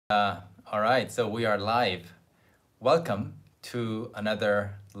All right, so we are live. Welcome to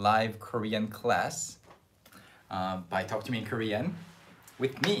another live Korean class by Talk to Me in Korean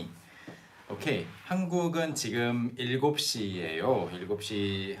with me. 오케이, 한국은 지금 7시예요.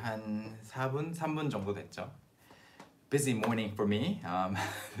 7시 한 4분, 3분 정도 됐죠. Busy morning for me.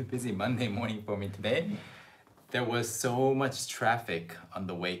 Busy Monday morning for me today. There was so much traffic on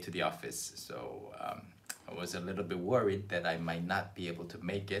the way to the office, so I was a little bit worried that I might not be able to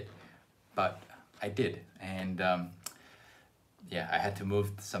make it, but I did. And yeah, I had to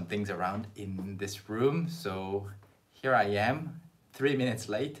move some things around in this room, so here I am, 3 minutes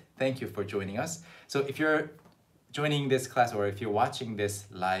late. Thank you for joining us. So if you're joining this class or if you're watching this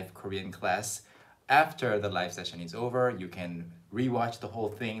live Korean class, after the live session is over, you can rewatch the whole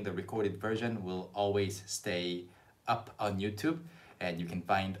thing. The recorded version will always stay up on YouTube, and you can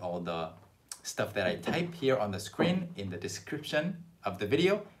find all the stuff that I type here on the screen in the description of the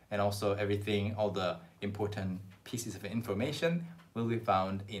video, and also everything, all the important pieces of information will be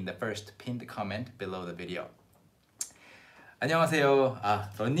found in the first pinned comment below the video. 안녕하세요.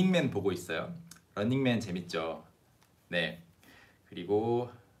 런닝맨 보고 있어요. 런닝맨 재밌죠? 네.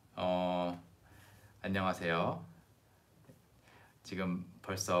 그리고 안녕하세요. 지금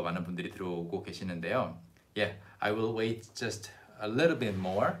벌써 많은 분들이 들어오고 계시는데요. Yeah, I will wait just a little bit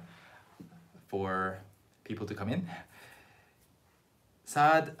more for people to come in.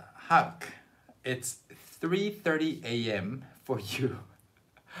 Saad Haq, it's 3:30 a.m. for you.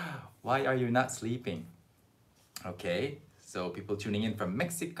 Why are you not sleeping? Okay, so people tuning in from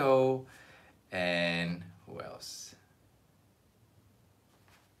Mexico, and who else?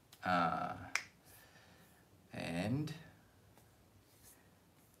 And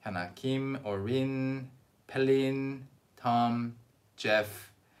Hannah Kim, Orin, Pelin, Tom, Jeff.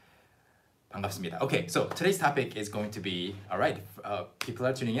 반갑습니다. Okay, so today's topic is going to be, all right, people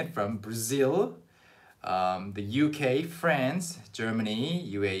are tuning in from Brazil, the UK, France,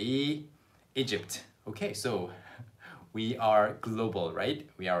 Germany, UAE, Egypt. Okay, so we are global, right?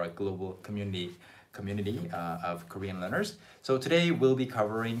 We are a global community of Korean learners. So today we'll be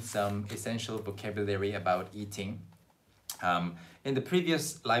covering some essential vocabulary about eating. In the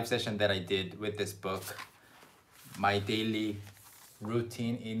previous live session that I did with this book, My Daily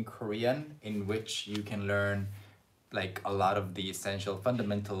Routine in Korean, in which you can learn like a lot of the essential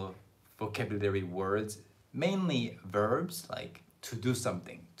fundamental vocabulary words, mainly verbs like to do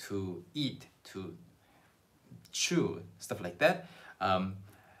something, to eat, to chew, stuff like that.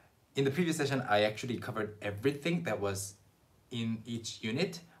 In the previous session, I actually covered everything that was in each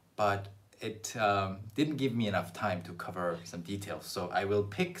unit, but it didn't give me enough time to cover some details. So I will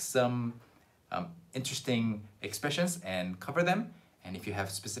pick some interesting expressions and cover them. And if you have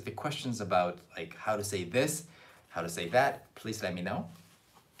specific questions about like how to say this, how to say that, please let me know.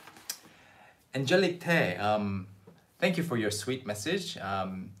 Angelic Tae, thank you for your sweet message.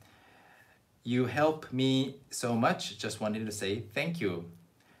 You help me so much. Just wanted to say thank you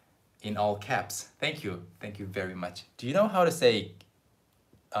in all caps. Thank you very much. Do you know how to say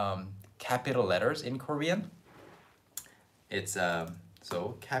capital letters in Korean? It's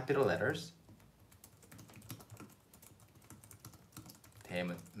so capital letters.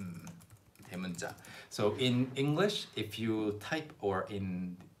 대문자. So in English, if you type, or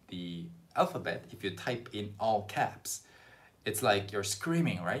in the alphabet, if you type in all caps, it's like you're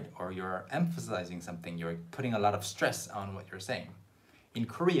screaming, right? Or you're emphasizing something, you're putting a lot of stress on what you're saying. In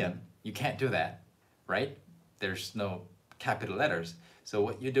Korean, you can't do that, right? There's no capital letters. So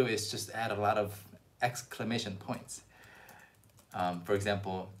what you do is just add a lot of exclamation points. For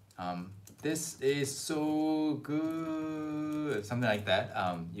example, this is so good, something like that.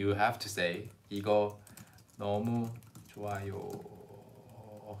 You have to say 이거 너무 좋아요,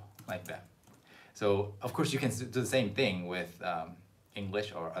 like that. So of course you can do the same thing with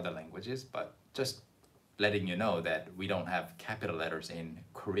English or other languages, but just letting you know that we don't have capital letters in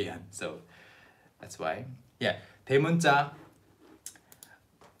Korean, so that's why. Yeah, 대문자.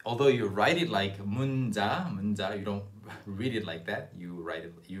 Although you write it like 문자, you don't read it like that. You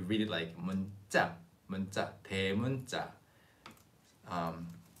read it like 문자, 대문자.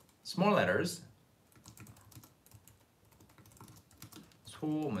 Small letters.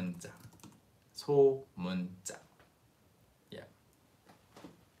 소문자. Yeah.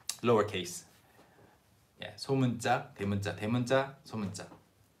 Lowercase. Yeah. 소문자, 대문자, 소문자.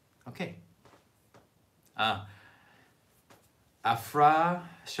 Okay. 아프라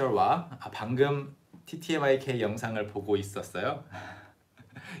셔와, 방금 TTMIK 영상을 보고 있었어요.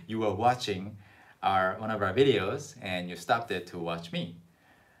 You were watching one of our videos and you stopped it to watch me.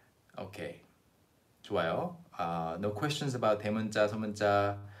 Okay, 좋아요. No questions about 대문자,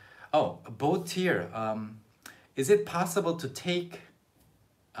 소문자. Oh, both here. Is it possible to take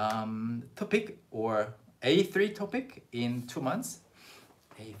topic or A3 topic in 2 months?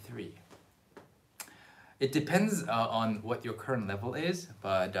 A3. It depends on what your current level is,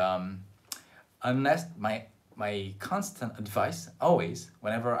 but unless my constant advice always,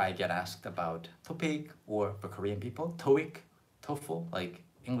 whenever I get asked about topic or for Korean people, TOEIC, TOEFL, like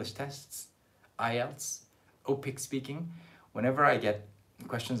English tests, IELTS, OPIC speaking, whenever I get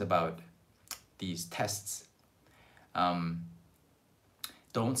questions about these tests,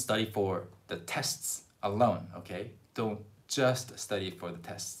 don't study for the tests alone, okay? Don't just study for the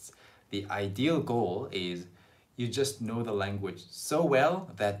tests. The ideal goal is you just know the language so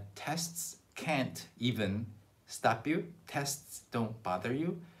well that tests can't even stop you. Tests don't bother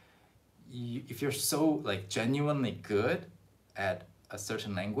you. If you're so like genuinely good at a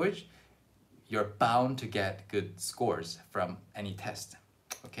certain language, you're bound to get good scores from any test,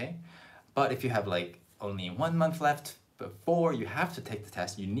 okay? But if you have like only 1 month left before you have to take the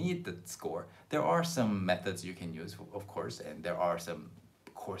test, you need the score. There are some methods you can use, of course, and there are some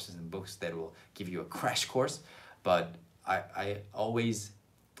courses and books that will give you a crash course, but I always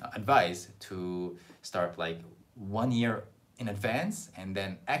advise to start like 1 year in advance and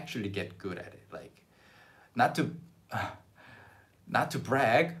then actually get good at it. Like, not to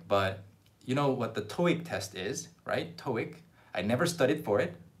brag, but you know what the TOEIC test is, right? TOEIC. I never studied for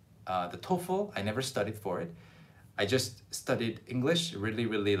it. The TOEFL, I never studied for it. I just studied English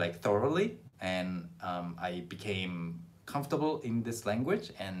really like thoroughly, and I became comfortable in this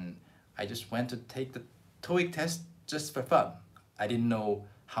language, and I just went to take the TOEIC test just for fun. I didn't know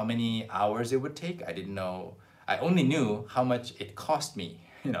how many hours it would take. I only knew how much it cost me,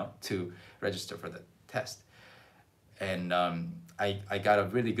 you know, to register for the test. And I got a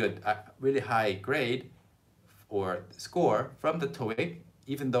really good, really high grade or score from the TOEIC,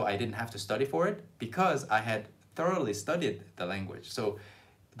 even though I didn't have to study for it, because I had thoroughly studied the language. So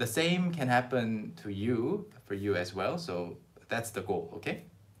the same can happen to you, for you as well. So that's the goal, okay?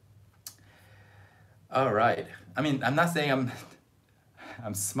 All right. I mean, I'm not saying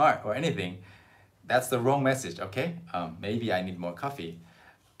I'm smart or anything. That's the wrong message, okay? Maybe I need more coffee,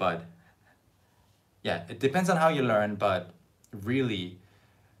 but yeah, it depends on how you learn. But really,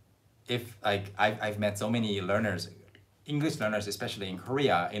 if like I've met so many learners, English learners, especially in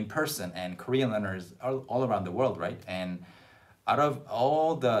Korea, in person, and Korean learners all around the world, right? And out of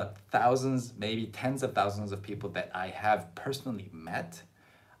all the thousands, maybe tens of thousands of people that I have personally met,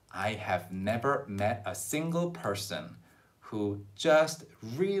 I have never met a single person who just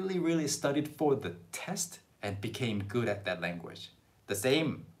really studied for the test and became good at that language. The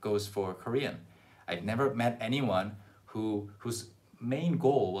same goes for Korean. I've never met anyone whose main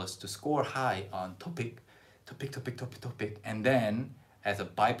goal was to score high on topic, and then as a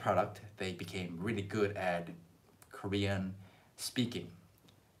byproduct, they became really good at Korean speaking.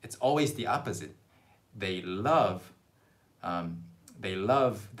 It's always the opposite. They love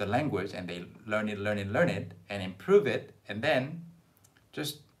the language, and they learn it and improve it, and then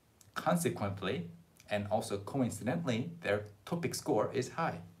just consequently and also coincidentally their topic score is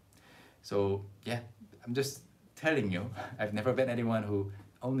high. So yeah, I'm just telling you, I've never met anyone who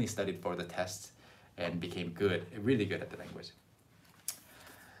only studied for the tests and became good, really good at the language.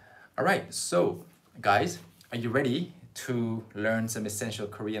 All right, so guys, are you ready to learn some essential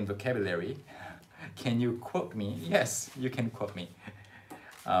Korean vocabulary? Can you quote me? Yes, you can quote me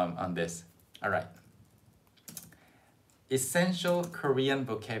on this. All right. Essential Korean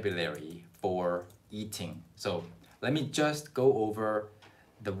vocabulary for eating. So let me just go over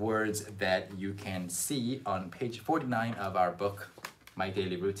the words that you can see on page 49 of our book, My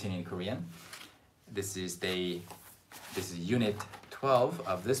Daily Routine in Korean. This is unit 12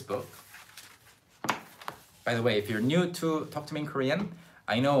 of this book. By the way, if you're new to Talk to Me in Korean,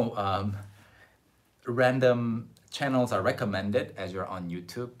 I know random channels are recommended as you're on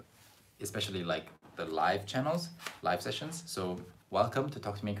YouTube, especially like the live channels, live sessions. So welcome to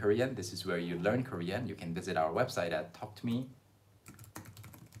Talk to Me in Korean. This is where you learn Korean. You can visit our website at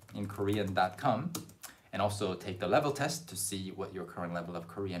talktomeinkorean.com and also take the level test to see what your current level of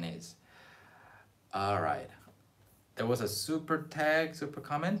Korean is. All right. There was a super chat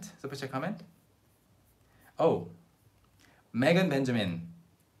comment. Oh, Megan Benjamin.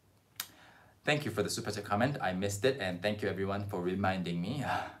 Thank you for the super chat comment. I missed it, and thank you everyone for reminding me.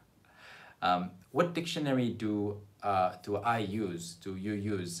 What dictionary do I use? Do you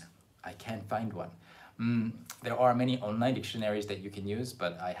use? I can't find one. There are many online dictionaries that you can use,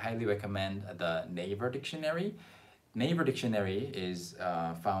 but I highly recommend the Naver dictionary. Naver dictionary is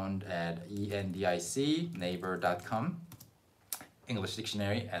found at endic, naver.com. English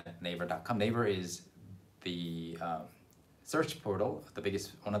dictionary at naver.com. Naver is the search portal,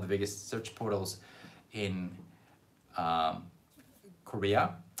 one of the biggest search portals in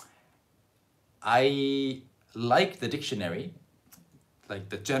Korea. I like the dictionary, like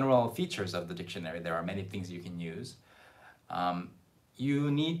the general features of the dictionary. There are many things you can use.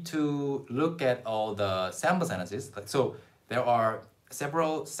 You need to look at all the sample sentences. So there are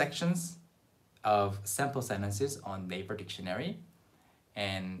several sections of sample sentences on Naver Dictionary,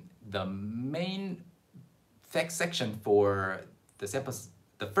 and the main section for the samples,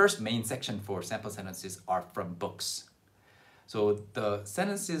 the first main section for sample sentences are from books. So the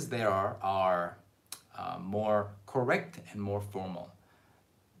sentences there are more correct and more formal.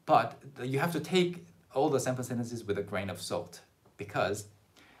 But you have to take all the sample sentences with a grain of salt, because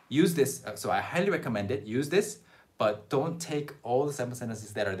use this, so I highly recommend it, use this, but don't take all the sample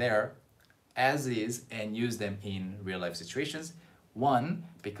sentences that are there as is and use them in real life situations. One,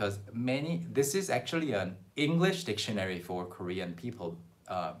 because this is actually an English dictionary for Korean people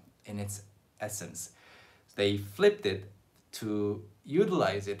in its essence. They flipped it to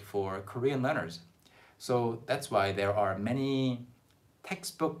utilize it for Korean learners. So that's why there are many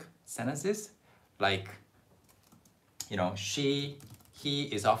textbook sentences, like, you know, she, he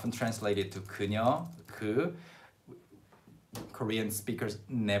is often translated to 그녀, 그. Korean speakers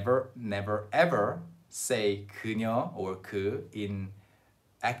never ever say 그녀 or 그 in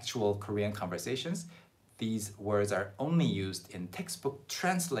actual Korean conversations. These words are only used in textbook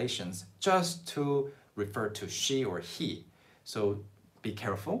translations just to refer to she or he. So be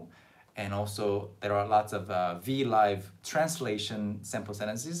careful. And also there are lots of VLive translation sample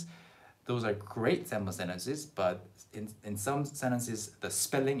sentences. Those are great sample sentences, but in some sentences the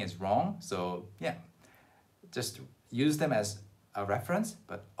spelling is wrong. So yeah, just use them as a reference,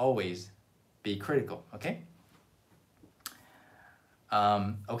 but always be critical, okay?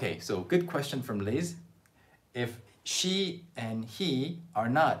 Okay, so good question from Liz. If she and he are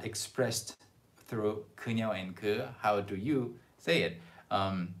not expressed through 그녀 and 그, how do you say it?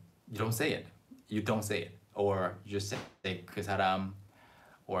 You don't say it. You don't say it. Or you just say 그 사람,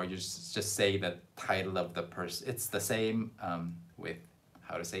 or you just say the title of the person. It's the same with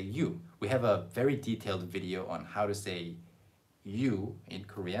how to say you. We have a very detailed video on how to say you in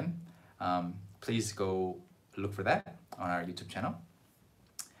Korean. Please go look for that on our YouTube channel.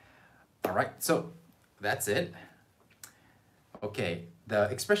 All right, so that's it. Okay, the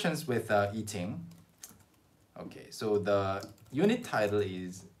expressions with eating. Okay, so the unit title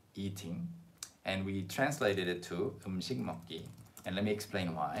is eating, and we translated it to 음식 먹기. And let me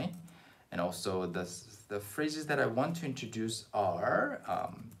explain why. And also the phrases that I want to introduce are,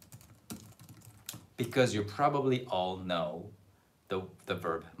 because you probably all know the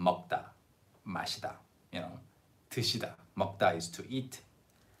verb 먹다, 마시다, you know, 드시다. 먹다 is to eat,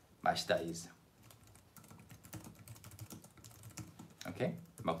 마시다 is, okay,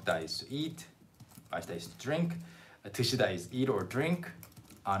 먹다 is to eat, 마시다 is to drink, 드시다 is eat or drink,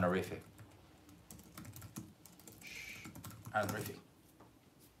 honorific. Honorific.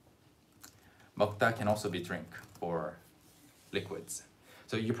 먹다 can also be drink or liquids.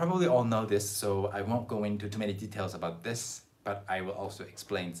 So you probably all know this, so I won't go into too many details about this, but I will also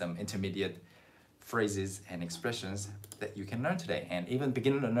explain some intermediate phrases and expressions that you can learn today. And even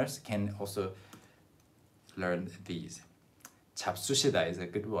beginner learners can also learn these. 잡수시다 is a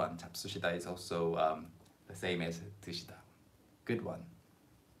good one. 잡수시다 is also the same as 드시다. Good one.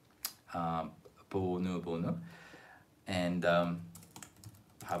 보누. And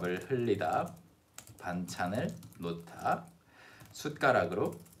밥을 흘리다, 반찬을 놓다,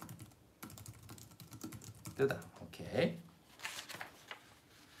 숟가락으로 뜨다. Okay.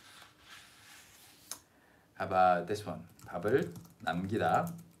 How about this one? 밥을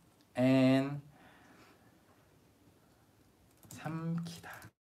남기다 and 삼키다.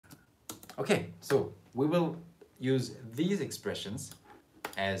 Okay, so we will use these expressions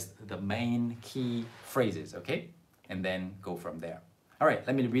as the main key phrases, okay? And then go from there. All right,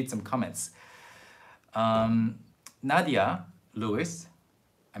 let me read some comments. Nadia Lewis,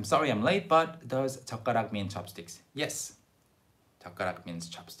 I'm sorry I'm late, but does 젓가락 mean chopsticks? Yes, 젓가락 means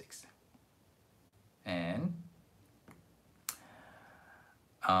chopsticks. And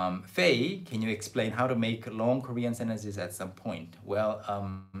Faye, can you explain how to make long Korean sentences at some point? Well,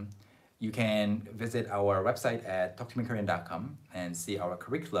 you can visit our website at talktomekorean.com and see our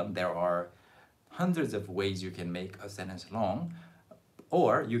curriculum. There are hundreds of ways you can make a sentence long,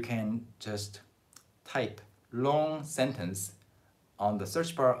 or you can just type long sentence on the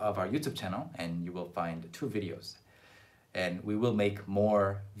search bar of our YouTube channel and you will find 2 videos. And we will make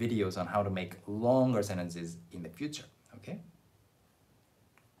more videos on how to make longer sentences in the future, okay?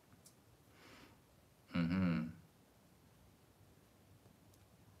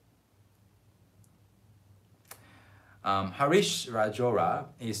 Harish Rajora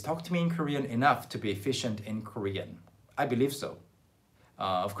is talk to me in Korean enough to be efficient in Korean. I believe so.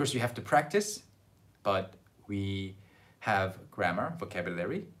 Of course, you have to practice, but we have grammar,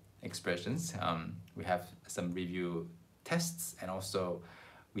 vocabulary, expressions. We have some review tests, and also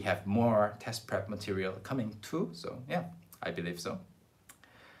we have more test prep material coming too. So yeah, I believe so.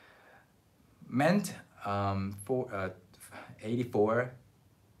 Meant for 84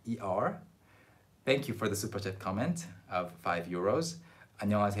 ER. Thank you for the super chat comment of 5 euros.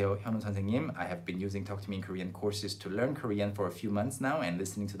 안녕하세요, 현우 선생님. I have been using Talk to Me in Korean courses to learn Korean for a few months now and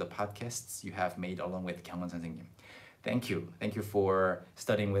listening to the podcasts you have made along with 경원 선생님. Thank you. Thank you for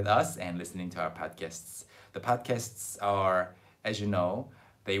studying with us and listening to our podcasts. The podcasts are, as you know,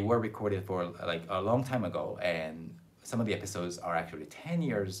 they were recorded for like a long time ago, and some of the episodes are actually 10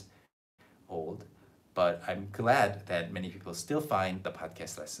 years old. But I'm glad that many people still find the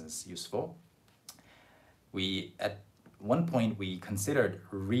podcast lessons useful. At one point, we considered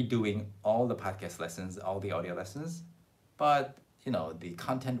redoing all the podcast lessons, all the audio lessons, but you know, the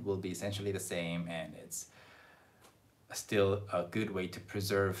content will be essentially the same, and it's still a good way to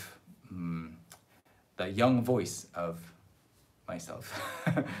preserve the young voice of myself.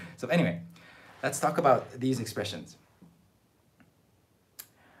 So anyway, let's talk about these expressions.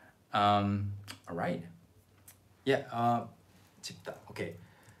 All right. Yeah, 짚다. Okay.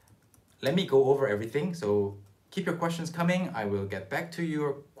 Let me go over everything. So keep your questions coming. I will get back to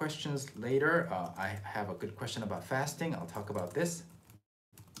your questions later. I have a good question about fasting. I'll talk about this.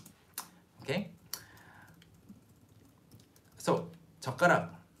 Okay. So, 젓가락.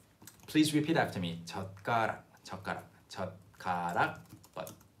 Please repeat after me. 젓가락, 젓가락, 젓가락,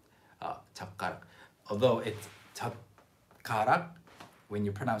 but 젓가락. Although it's 젓가락, when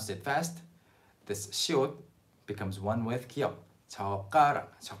you pronounce it fast, this 시옷 becomes one with 기역. 젓가락,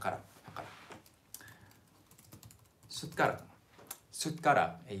 젓가락, 젓가락. 숟가락.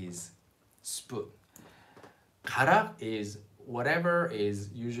 숟가락 is spoon. 가락 is whatever is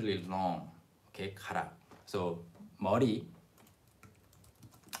usually long. Okay, 가락. So 머리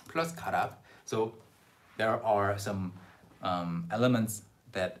plus 가락. So there are some elements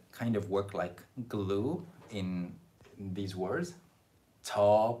that kind of work like glue in these words.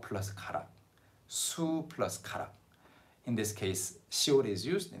 저 plus 가락, 수 plus 가락. In this case, 시옷 is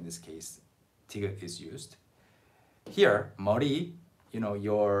used. In this case, 디귿 is used. Here, 머리, you know,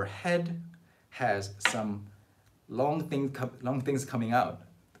 your head has some long things coming out,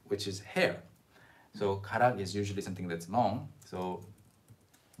 which is hair. So 가락 is usually something that's long. So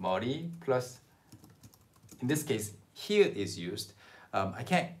머리 plus, in this case, here is used. I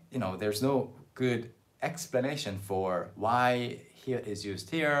can't, you know, there's no good explanation for why here is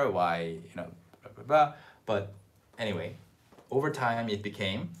used here, why, you know, blah, blah, blah. But anyway, over time it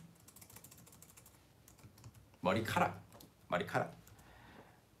became 머리카락, 머리카락.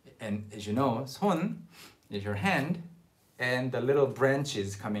 And as you know, 손 is your hand, and the little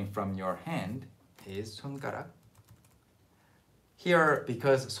branches coming from your hand is 손가락. Here,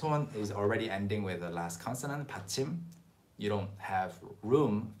 because 손 is already ending with the last consonant, 받침, you don't have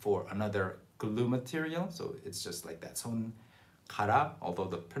room for another glue material, so it's just like that. 손가락, although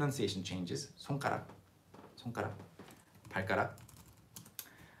the pronunciation changes. 손가락, 손가락, 발가락.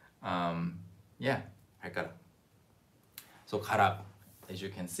 Yeah, 발가락. So 가락, as you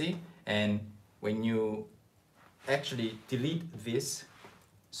can see, and when you actually delete this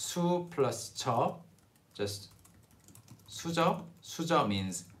수 plus 저, just 수저. 수저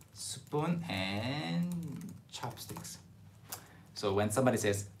means spoon and chopsticks. So when somebody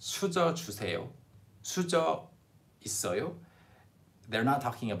says 수저 주세요, 수저 있어요, they're not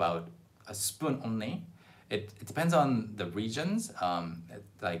talking about a spoon only. It depends on the regions.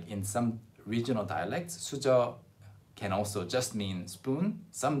 Like in some regional dialects, 수저 can also just mean spoon,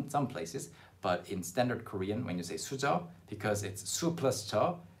 some places. But in standard Korean, when you say 수저, because it's 수 plus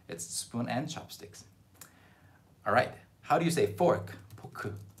저, it's spoon and chopsticks. All right. How do you say fork?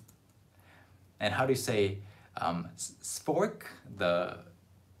 포크. And how do you say spork? The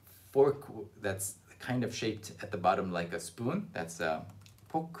fork that's kind of shaped at the bottom like a spoon. That's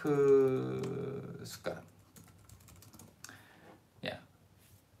포크 숟가락. Yeah.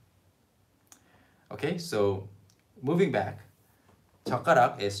 Okay, so moving back.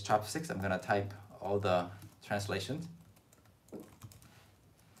 젓가락 is chopsticks. I'm gonna type all the translations.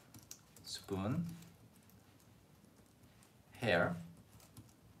 Spoon, hair,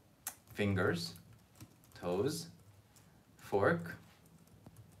 fingers, toes, fork,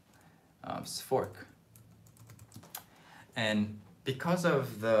 spork. And because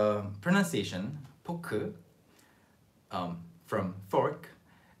of the pronunciation, 포크, from fork,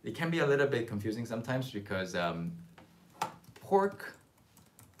 it can be a little bit confusing sometimes because pork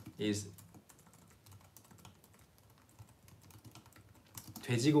is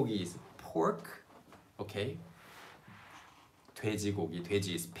돼지고기 is pork. Okay. 돼지고기,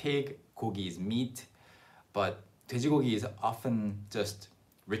 돼지 is pig, 고기 is meat, but 돼지고기 is often just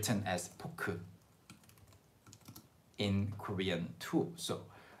written as pork in Korean too. So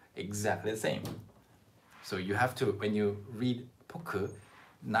exactly the same. So you have to, when you read pork,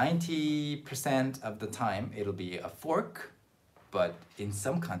 90% of the time it'll be a fork, but in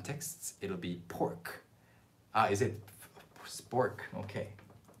some contexts it'll be pork. Ah, is it spork? Okay.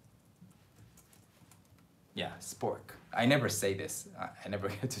 Yeah, spork. I never say this. I never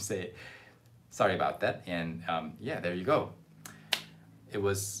get to say it. Sorry about that. And yeah, there you go. It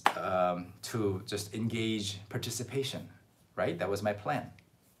was to just engage participation, right? That was my plan.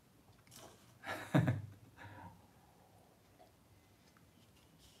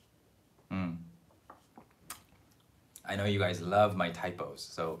 I know you guys love my typos,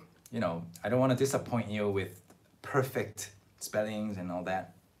 so you know I don't want to disappoint you with perfect spellings and all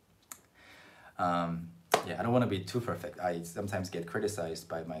that. Yeah, I don't want to be too perfect. I sometimes get criticized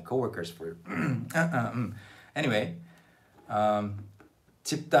by my coworkers for. Anyway,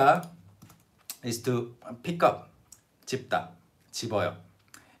 짚다 is to pick up. 짚다, 집어요,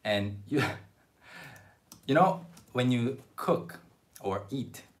 and you know when you cook or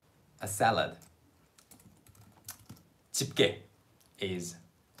eat a salad. 집게 is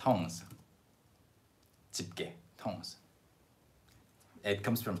tongs. 집게, tongs. It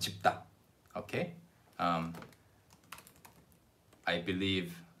comes from 짚다. Okay. I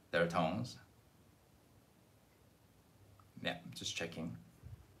believe they're tongs. Yeah, just checking.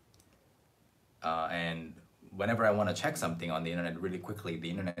 And whenever I want to check something on the internet really quickly, the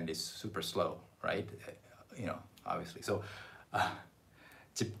internet is super slow, right? You know, obviously. So,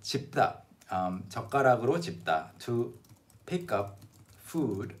 짚다, 젓가락으로 짚다, to pick up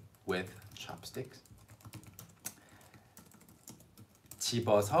food with chopsticks.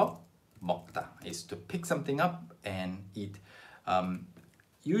 집어서 먹다 is to pick something up and eat.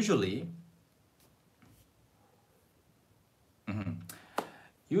 Usually,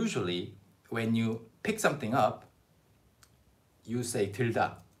 when you pick something up, you say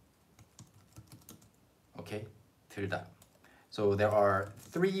들다. Okay, 들다. So there are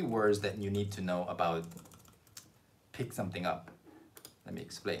 3 words that you need to know about pick something up. Let me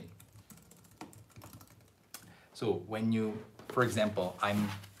explain. So when you, for example, I'm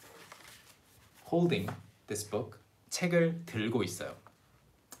holding this book, 책을 들고 있어요.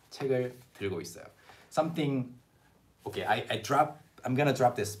 책을 들고 있어요. Something, okay, I'm gonna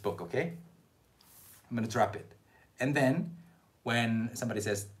drop this book, okay? I'm gonna drop it. And then when somebody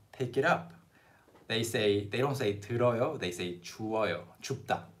says, pick it up, they don't say 들어요, they say 주어요,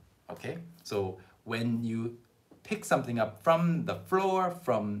 줍다, okay? So when you pick something up from the floor,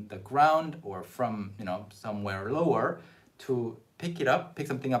 from the ground, or from, you know, somewhere lower, to pick it up, pick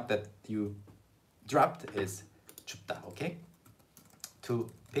something up that you dropped is 줍다, okay? To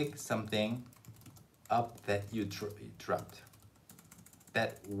pick something up that you dropped,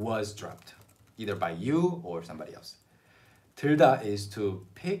 that was dropped, either by you or somebody else. 들다 is to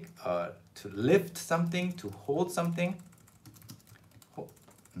pick, to lift something, to hold something,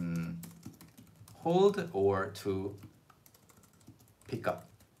 hold or to pick up,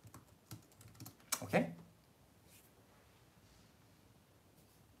 okay?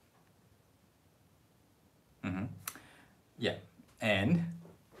 Yeah, and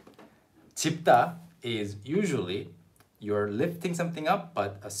짚다 is usually you're lifting something up,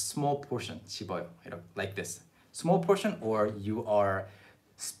 but a small portion, 집어요, you know, like this. Small portion, or you are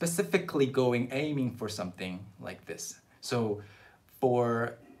specifically aiming for something like this. So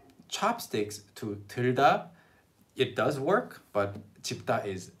for chopsticks, to 들다, it does work, but 짚다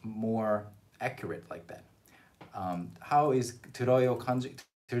is more accurate like that. How is 들어요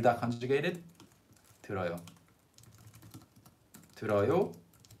들다 conjugated? 들어요. 들어요.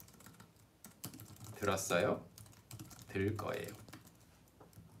 들었어요. 들 거예요.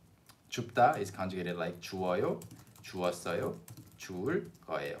 줍다 is conjugated like 주어요. 주었어요. 주울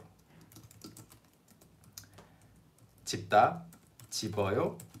거예요. 집다,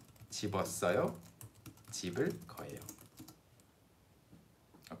 집어요. 집었어요. 집을 거예요.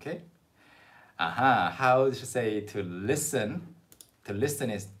 Okay? Aha, how to say to listen? To listen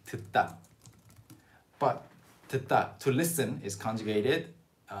is 듣다. But 듣다, to listen is conjugated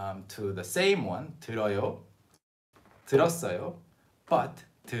to the same one, 들어요. 들었어요. But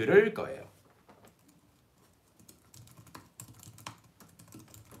들을 거예요.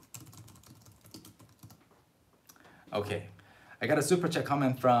 Okay, I got a super chat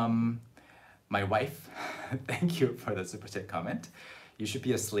comment from my wife. Thank you for the super chat comment. You should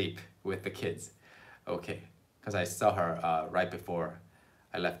be asleep with the kids. Okay, because I saw her right before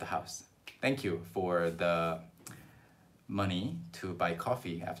I left the house. Thank you for the money to buy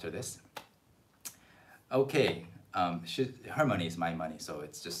coffee after this. Okay, her money is my money, so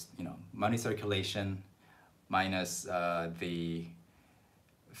it's just, you know, money circulation minus the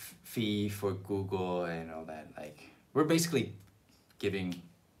fee for Google and all that. Like, we're basically giving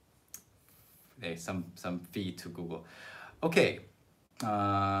some fee to Google. Okay,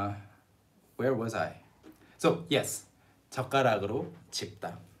 where was I? So yes, 젓가락으로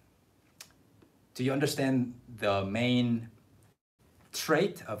짚다. Do you understand the main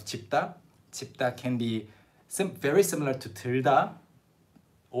trait of 짚다? 짚다 can be very similar to 들다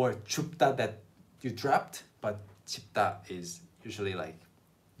or 줍다 that you dropped, but 짚다 is usually like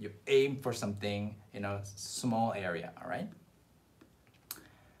you aim for something in a small area, all right?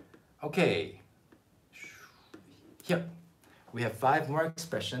 Okay, here we have 5 more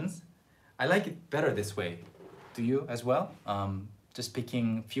expressions. I like it better this way. Do you as well? Just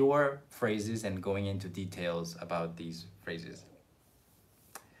picking fewer phrases and going into details about these phrases.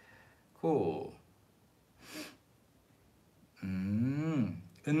 Cool.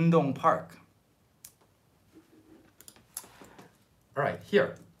 운동 park. All right,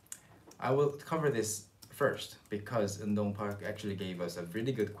 here. I will cover this first because 운동 park actually gave us a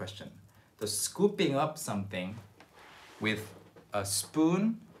really good question. The scooping up something with a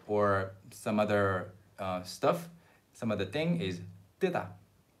spoon or some other stuff, some other thing is 뜨다.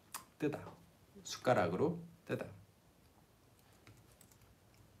 뜨다. 숟가락으로 뜨다.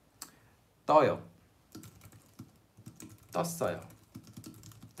 떠요. 떴어요.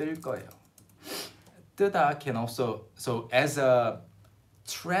 뜰 거예요. 뜨다 can also, so as a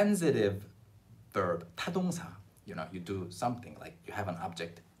transitive verb, 타동사, you know, you do something like you have an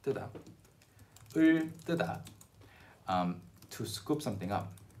object, 뜨다. 을 뜨다, to scoop something up.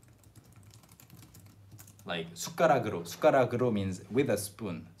 Like 숟가락으로. 숟가락으로 means with a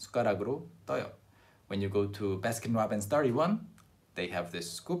spoon. 숟가락으로 떠요. When you go to Baskin-Robbins 31, they have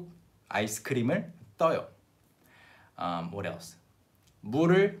this scoop. 아이스크림을 떠요. What else?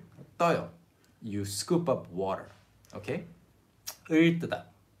 물을 떠요. You scoop up water. Okay? 을 뜨다.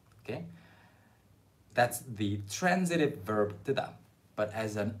 Okay? That's the transitive verb 뜨다. But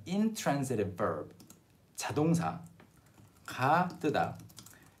as an intransitive verb, 자동사, 가 뜨다,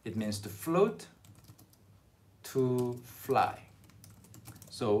 it means to float, to fly.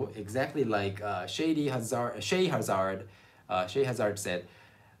 So exactly like Shay Hazard said,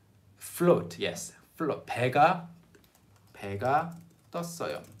 float, yes, float. 배가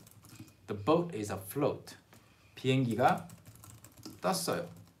떴어요. The boat is afloat. 비행기가 떴어요.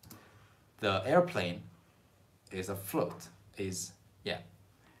 The airplane is afloat, is, yeah,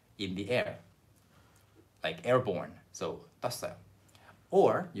 in the air, like airborne, so 떴어요.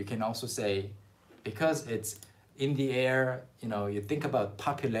 Or you can also say, because it's in the air, you know, you think about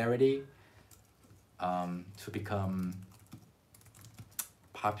popularity, to become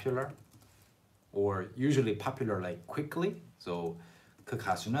popular, or usually popular like quickly. So 그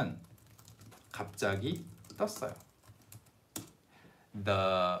가수는 갑자기 떴어요.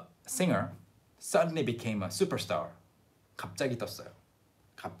 The singer suddenly became a superstar. 갑자기 떴어요.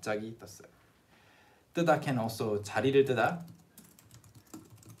 갑자기 떴어요. 뜨다 can also 자리를 뜨다.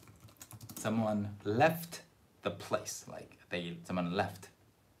 Someone left the place, like someone left.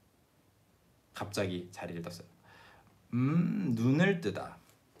 갑자기 자리를 떴어요. 눈을 뜨다.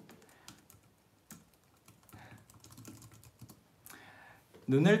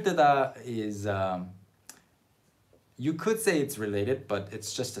 눈을 뜨다 is, you could say it's related, but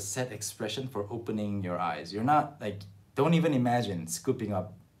it's just a set expression for opening your eyes. You're not like, don't even imagine scooping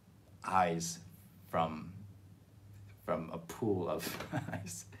up eyes from a pool of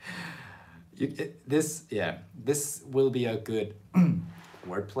eyes. This will be a good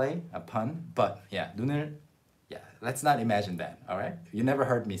wordplay, a pun, but yeah, 눈을, yeah, let's not imagine that, all right? You never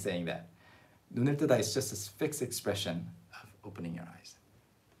heard me saying that. 눈을 뜨다 is just a fixed expression of opening your eyes.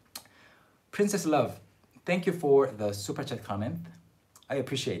 Princess Love, thank you for the super chat comment. I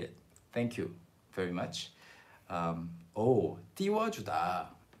appreciate it. Thank you very much. 띄워주다.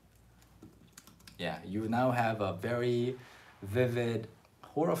 Yeah, you now have a very vivid,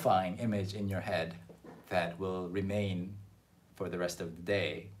 horrifying image in your head that will remain for the rest of the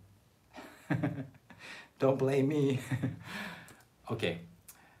day. Don't blame me. Okay,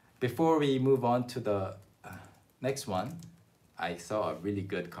 before we move on to the next one, I saw a really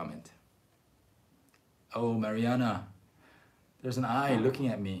good comment. Oh, Mariana, there's an eye looking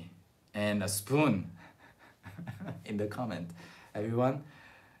at me and a spoon in the comment. Everyone,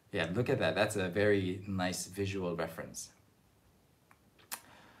 Yeah, look at that. That's a very nice visual reference.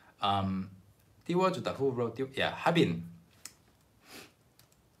 띄워주다. Who wrote 띄워? Yeah, 하빈.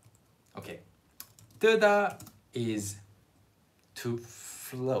 Okay. 뜨다 is to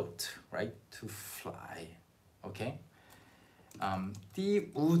float, right? To fly. Okay.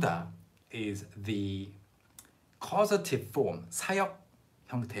 띄우다 is the causative form, 사역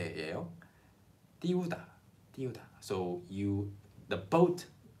형태예요. 띄우다. So the boat.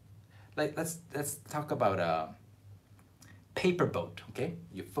 Let's talk about a paper boat. Okay.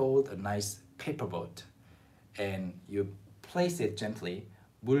 You fold a nice paper boat, and you place it gently.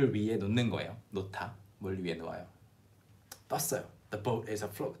 물 위에 놓는 거예요. 놓다. 물 위에 놓아요. 떴어요. The boat is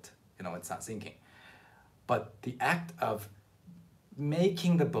afloat. It's not sinking. But the act of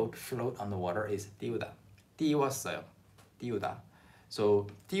making the boat float on the water is 띄우다. 띄웠어요. 띄우다. So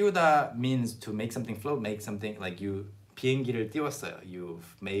띄우다 means to make something float, make something like you 비행기를 띄웠어요. You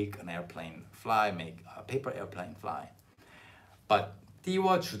make an airplane fly, make a paper airplane fly. But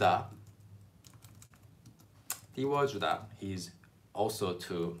띄워주다 is also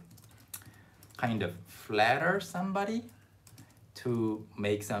to kind of flatter somebody, to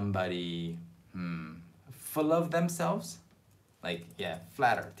make somebody full of themselves, like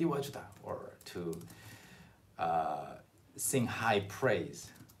flatter, 띄워주다, or to sing high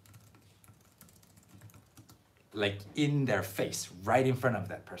praise, like in their face, right in front of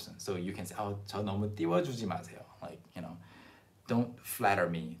that person. So you can say, 저 너무 띄워주지 마세요. Like, don't flatter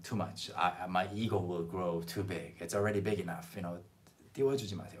me too much. My ego will grow too big. It's already big enough.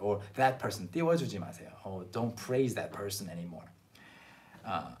 띄워주지 마세요. Or that person, 띄워주지 마세요. Oh, don't praise that person anymore.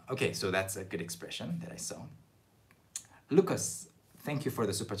 Okay, so that's a good expression that I saw. Lucas, thank you for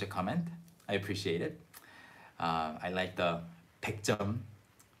the super chat comment. I appreciate it. I like the 100점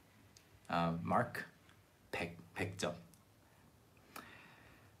mark. 100점.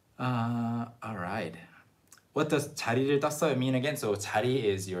 All right. What does 자리를 떴어요 mean again? So 자리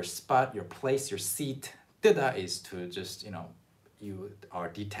is your spot, your place, your seat. 뜨다 is to just, you are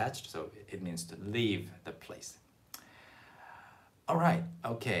detached, so it means to leave the place. All right,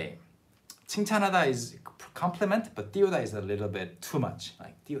 okay. 칭찬하다 is compliment, but 띄우다 is a little bit too much.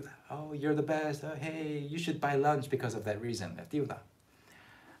 Like 띄우다, oh, you're the best. Oh, hey, you should buy lunch because of that reason. 띄우다.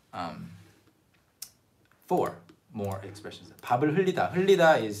 4 more expressions. 밥을 흘리다.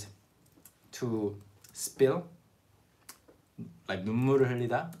 흘리다 is to spill, like 눈물을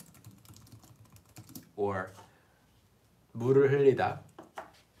흘리다, or 물을 흘리다.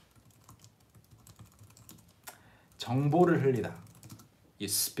 정보를 흘리다. You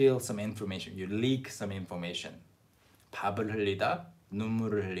spill some information, you leak some information. 밥을 흘리다,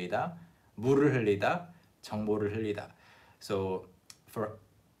 눈물을 흘리다, 물을 흘리다, 정보를 흘리다. So for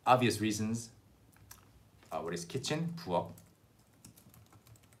obvious reasons, what is kitchen? 부엌.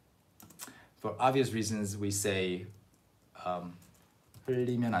 For obvious reasons, we say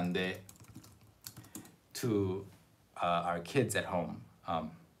흘리면 안 돼 to our kids at home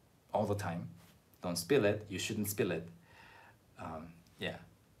all the time. Don't spill it. You shouldn't spill it.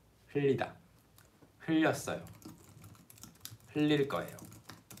 흘리다. 흘렸어요. 흘릴 거예요.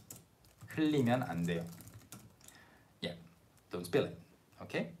 흘리면 안 돼요. Don't spill it.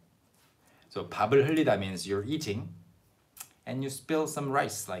 Okay? So 밥을 흘리다 means you're eating and you spill some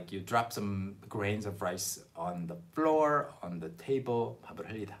rice, like you drop some grains of rice on the floor, on the table. 밥을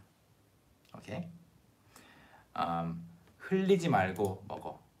흘리다. Okay? 흘리지 말고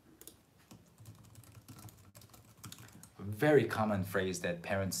먹어. A very common phrase that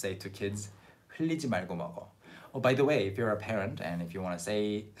parents say to kids, 흘리지 말고 먹어. Oh, by the way, if you're a parent and if you want to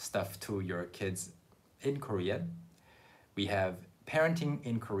say stuff to your kids in Korean, we have Parenting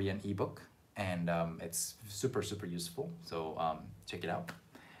in Korean ebook, and it's super useful. So check it out.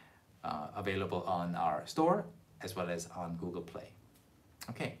 Available on our store as well as on Google Play.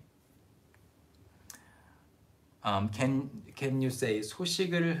 Okay. Can you say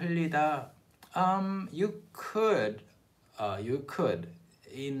소식을 흘리다? You could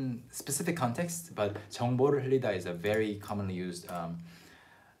in specific context, but 정보를 흘리다 is a very commonly used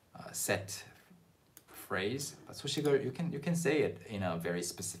set phrase. But 소식을 you can say it in a very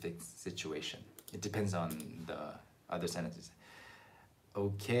specific situation. It depends on the other sentences.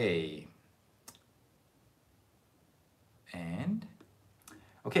 Okay. And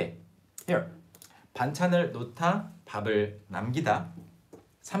okay, here. 반찬을 놓다, 밥을 남기다,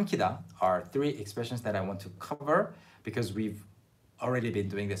 삼키다 are 3 expressions that I want to cover because we've already been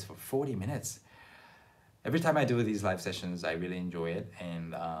doing this for 40 minutes. Every time I do these live sessions, I really enjoy it,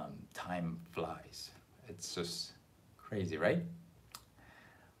 and time flies. It's just crazy, right?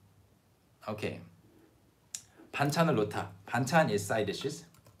 Okay. 반찬을 놓다. 반찬 is side dishes.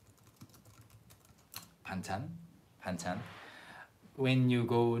 반찬, 반찬. When you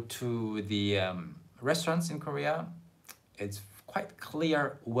go to the restaurants in Korea, it's quite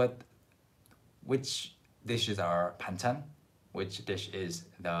clear which dishes are 반찬, which dish is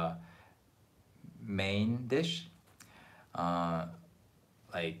the main dish.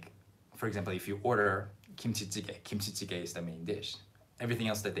 Like, for example, if you order kimchi jjigae is the main dish. Everything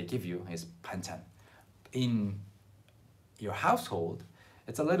else that they give you is 반찬. In your household,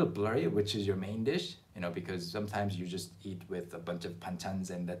 it's a little blurry which is your main dish, you know, because sometimes you just eat with a bunch of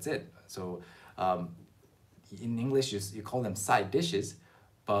반찬s and that's it. So in English, you call them side dishes,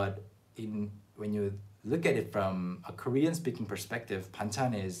 but when you look at it from a Korean-speaking perspective,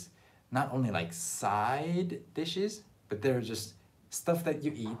 반찬 is not only like side dishes, but they're just stuff that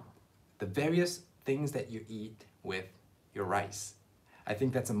you eat, the various things that you eat with your rice. I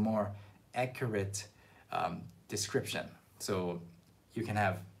think that's a more accurate description. So you can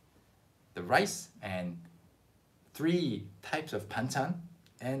have the rice and 3 types of 반찬,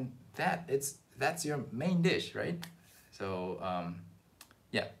 and that's your main dish, right? So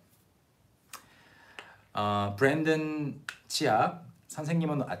yeah. 브랜든 치아,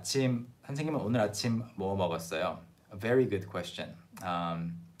 선생님은 오늘 아침 뭐 먹었어요? A very good question.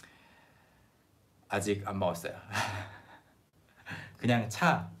 아직 안 먹었어요. 그냥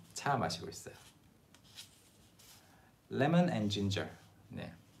차 마시고 있어요. Lemon and ginger.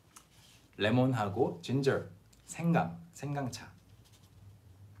 네. 레몬하고 ginger, 생강차.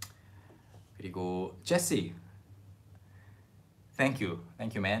 그리고 Jesse, thank you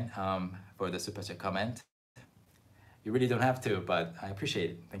man, for the super chat comment. You really don't have to, but I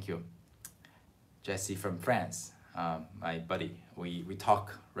appreciate it. Thank you, Jesse from France, my buddy. We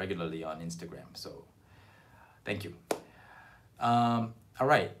talk regularly on Instagram, so thank you. All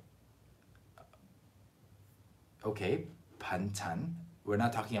right. Okay, 반찬. We're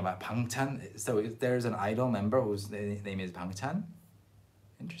not talking about 방찬. So if there's an idol member whose name is 방찬,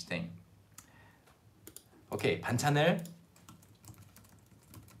 interesting. Okay, 반찬을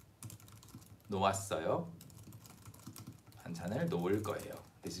놓았어요. 반찬을 놓을 거예요.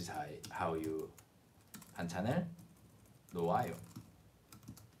 This is how you 반찬을 놓아요.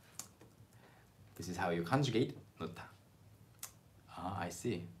 This is how you conjugate 놓다. Ah, I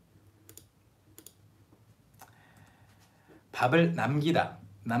see. 밥을 남기다.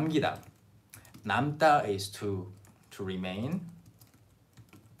 남다 is to remain.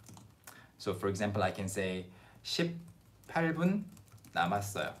 So for example, I can say 18분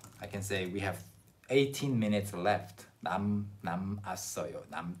남았어요. I can say we have 18 minutes left. 남았어요.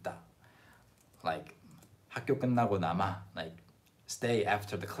 남다. Like 학교 끝나고 남아. Like stay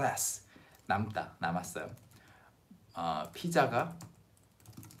after the class. 남았어요. 피자가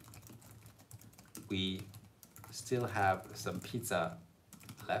we still have some pizza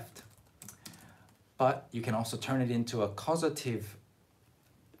left. But you can also turn it into a causative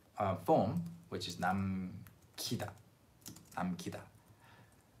form, which is 남기다.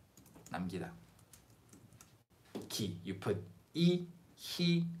 기. You put 이,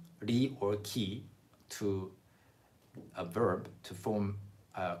 히, 리, or 기 to a verb to form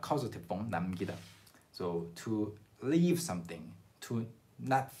a causative form, 남기다. So to leave something, to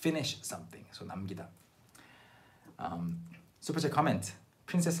not finish something. So 남기다. Super chat comment.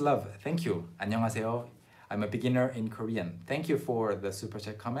 Princess Love, thank you. 안녕하세요. I'm a beginner in Korean. Thank you for the super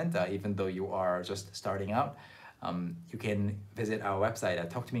chat comment. Even though you are just starting out, you can visit our website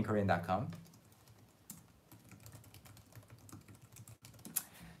at talktomekorean.com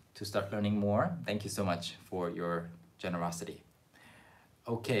to start learning more. Thank you so much for your generosity.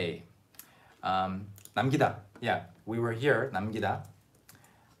 Okay. 남기다. Yeah, we were here. 남기다.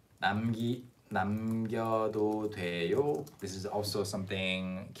 남겨도 돼요. This is also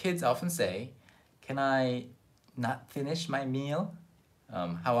something kids often say. Can I not finish my meal?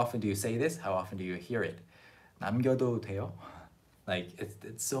 How often do you say this? How often do you hear it? 남겨도 돼요? Like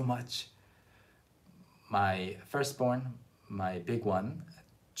it's so much. My firstborn, my big one,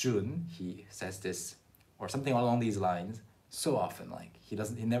 Jun, he says this or something along these lines so often. Like he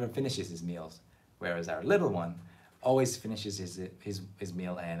never finishes his meals. Whereas our little one always finishes his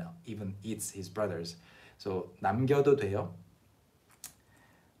meal and even eats his brother's. So 남겨도 돼요?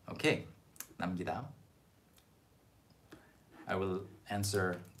 Okay, 남기다. I will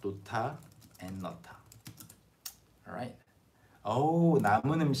answer 놓다 and 넣다. All right. Oh,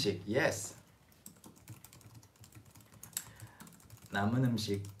 남은 음식. Yes. 남은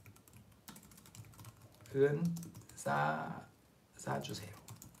음식은 싸주세요.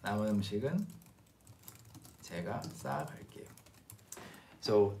 남은 음식은 제가 싸갈게요.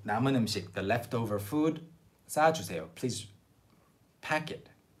 So 남은 음식, the leftover food, 싸주세요. Please pack it.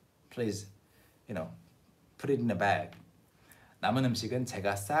 Please, put it in a bag. 남은 음식은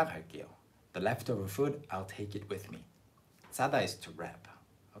제가 싸갈게요. The leftover food, I'll take it with me. 싸다 is to wrap.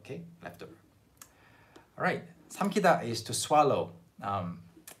 Okay, leftover. All right, 삼키다 is to swallow.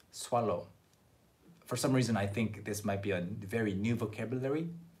 Swallow. For some reason, I think this might be a very new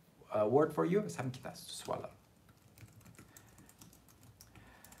vocabulary word for you. 삼키다, to swallow.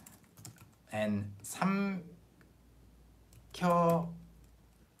 And 삼켜지다.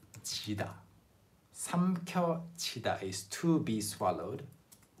 삼켜지다 is to be swallowed.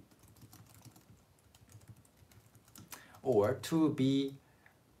 Or to be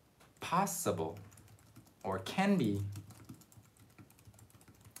possible. Or can be.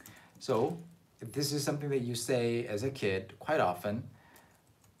 So, if this is something that you say as a kid quite often,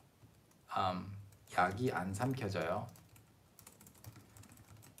 약이 안 삼켜져요.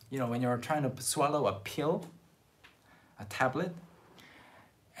 You know, when you're trying to swallow a pill, a tablet,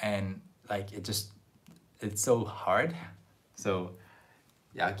 and like it's so hard. So,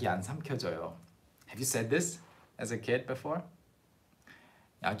 약이 안 삼켜져요. Have you said this as a kid before?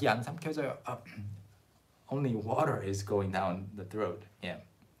 약이 안 삼켜져요. Only water is going down the throat. Yeah.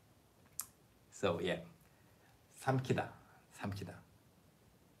 So yeah. 삼키다. 삼키다.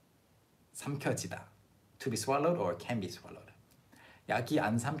 삼켜지다. To be swallowed or can be swallowed. 약이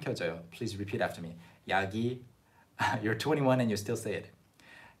안 삼켜져요. Please repeat after me. 약이 You're 21 and you still say it.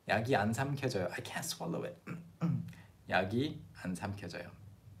 약이 안 삼켜져요. I can't swallow it. 약이 안 삼켜져요.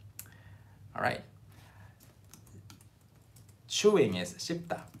 All right. Chewing is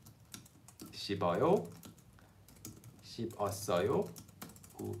씹다. 씹어요. 씹었어요.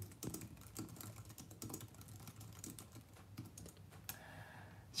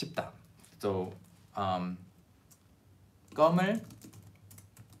 씹다. So, 껌을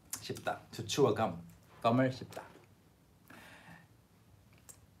씹다. To chew a gum. 껌을 씹다.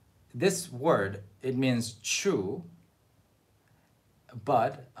 This word, it means chew,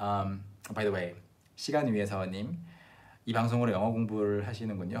 but, by the way, 시간 위해서님, 이 방송으로 영어 공부를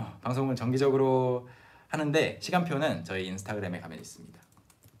하시는군요. 방송을 정기적으로 하는데 시간표는 저희 인스타그램에 가면 있습니다.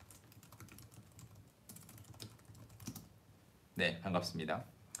 네, 반갑습니다.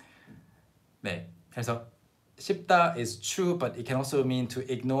 네, 그래서 씹다 is true, but it can also mean to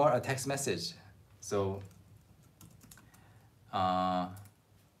ignore a text message. So,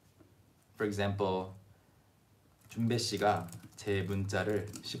 for example, 준배 씨가 제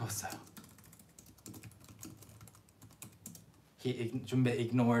문자를 씹었어요. 준배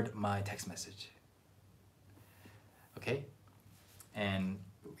ignored my text message. Okay, and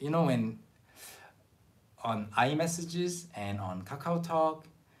you know when on iMessages and on KakaoTalk,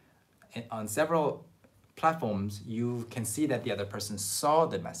 on several platforms, you can see that the other person saw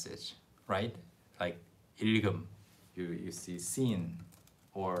the message, right? Like 읽음, you see seen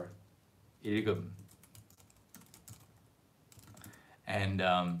or 읽음. And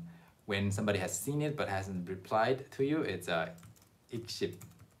when somebody has seen it but hasn't replied to you, it's 익씹.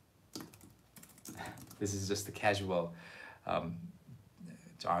 This is just the casual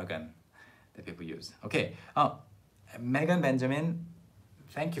jargon that people use. Okay, Megan Benjamin,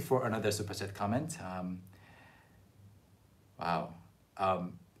 thank you for another super chat comment. Wow,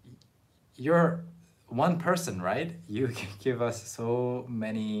 you're one person, right? You can give us so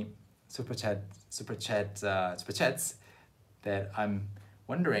many super chats that I'm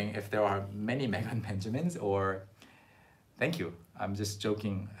wondering if there are many Megan Benjamins or. Thank you. I'm just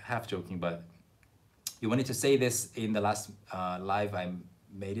joking, half joking, but you wanted to say this in the last live I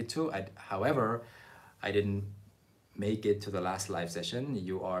made it to. However, I didn't make it to the last live session.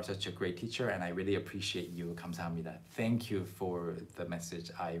 You are such a great teacher and I really appreciate you. 감사합니다. Thank you for the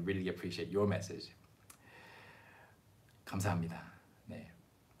message. I really appreciate your message. 감사합니다. 네,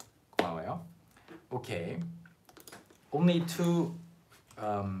 고마워요. Okay, only two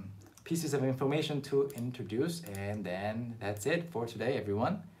pieces of information to introduce and then that's it for today,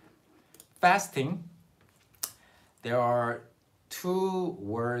 everyone. Fasting. There are two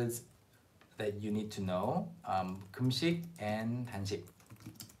words that you need to know, 금식 and 단식.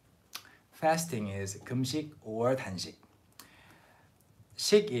 Fasting is 금식 or 단식.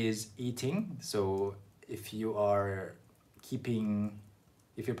 식 is eating, so if you're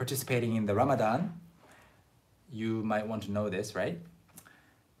participating in the Ramadan, you might want to know this, right?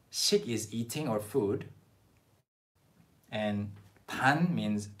 식 is eating or food, and 단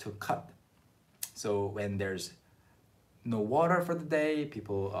means to cut. So when there's no water for the day,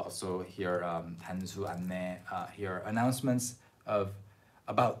 people also hear 단수 안내, hear announcements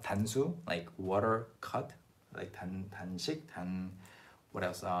about 단수, like water cut, like 단식, what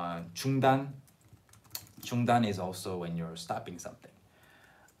else? 중단. 중단 is also when you're stopping something.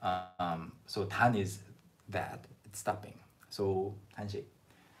 So 단 is that, it's stopping. So 단식.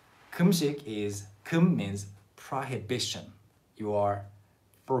 금식 is, 금 means prohibition. You are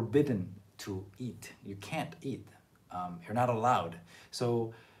forbidden to eat. You can't eat. You're not allowed.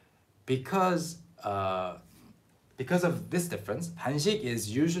 So because of this difference, 단식 is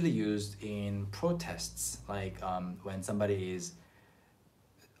usually used in protests, like when somebody is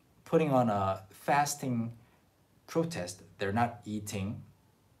putting on a fasting protest, they're not eating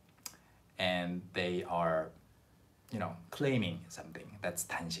and they are, claiming something. That's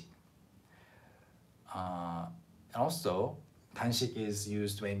단식. Also, 단식 is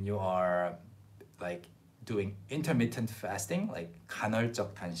used when you are like doing intermittent fasting, like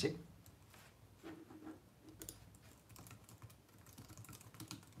간헐적 단식.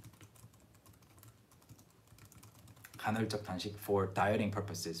 간헐적 단식 for dieting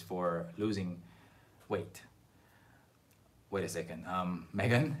purposes, for losing weight. Wait a second.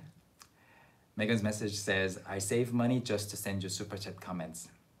 Megan's message says, I save money just to send you super chat comments.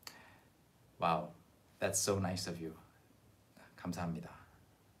 Wow, that's so nice of you. 감사합니다.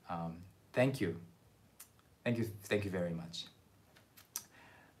 Thank you very much.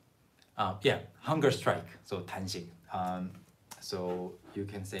 Yeah, hunger strike. So 단식. So you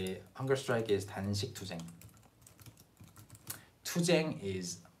can say hunger strike is 단식 투쟁. 투쟁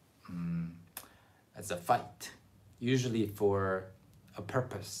is it's a fight, usually for a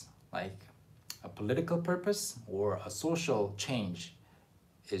purpose, like a political purpose or a social change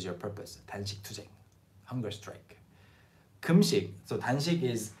is your purpose. 단식 투쟁, hunger strike. 금식, so 단식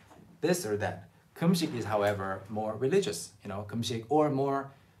is this or that. 금식 is, however, more religious, 금식, or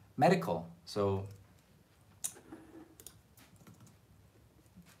more medical. So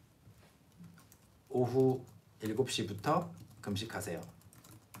오후 7시부터 금식하세요.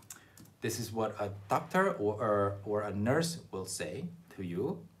 This is what a doctor or a nurse will say to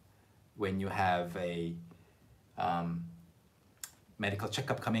you when you have a medical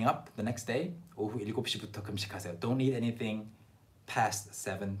checkup coming up the next day. 오후 7시부터 금식하세요. Don't eat anything past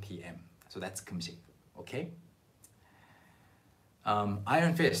 7 p.m. So that's 금식, okay?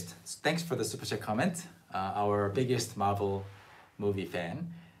 Iron Fist, thanks for the super chat comment. Our biggest Marvel movie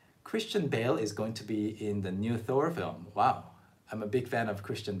fan. Christian Bale is going to be in the new Thor film. Wow, I'm a big fan of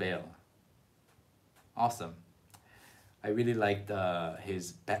Christian Bale. Awesome. I really liked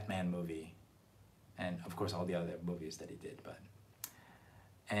his Batman movie, and of course all the other movies that he did.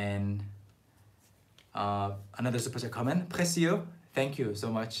 And another super chat comment, Precio. Thank you so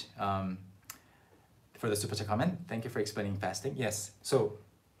much for the super chat comment. Thank you for explaining fasting. Yes. So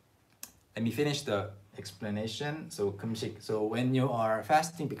let me finish the explanation. So 금식. So when you are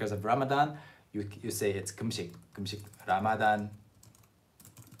fasting because of Ramadan, you say it's 금식. 금식. 라마단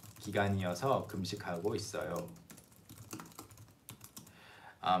기간이어서 금식하고 있어요.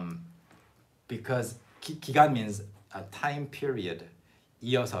 Because 기간 means a time period.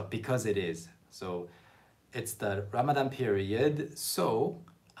 이어서, because it is. So it's the Ramadan period, so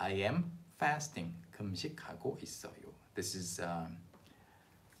I am fasting. 금식하고 있어요. This is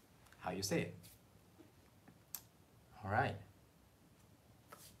how you say it. All right.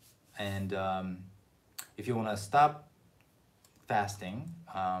 And if you want to stop fasting,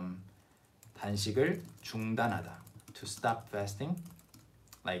 단식을 중단하다. To stop fasting,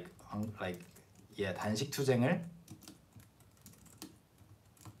 단식 투쟁을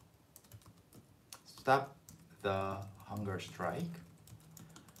stop the hunger strike.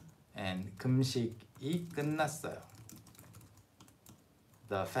 And 금식이 끝났어요.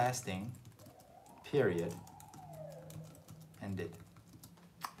 The fasting period ended.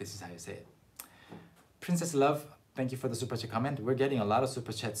 This is how you say it. Princess Love, thank you for the super chat comment. We're getting a lot of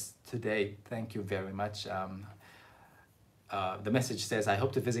super chats today. Thank you very much. The message says, I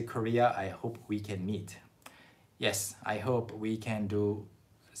hope to visit Korea. I hope we can meet. Yes, I hope we can do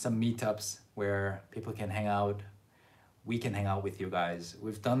some meetups where people can hang out. We can hang out with you guys.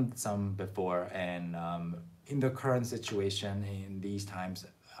 We've done some before, and in the current situation, in these times,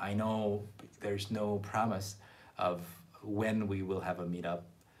 I know there's no promise of when we will have a meetup,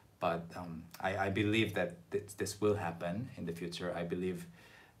 but I believe that this will happen in the future. I believe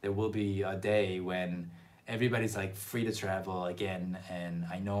there will be a day when everybody's free to travel again, and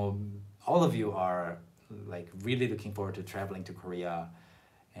I know all of you are really looking forward to traveling to Korea.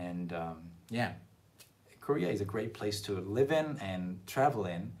 And yeah, Korea is a great place to live in and travel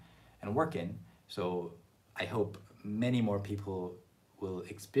in and work in. So I hope many more people will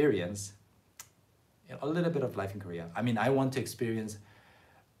experience a little bit of life in Korea. I mean, I want to experience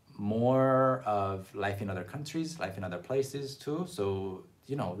more of life in other countries, life in other places too. So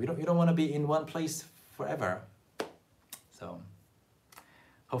you don't want to be in one place forever. So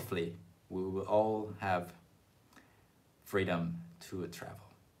hopefully we will all have freedom to travel.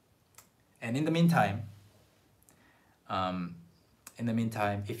 And in the meantime,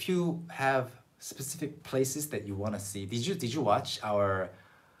 if you have specific places that you want to see, did you watch our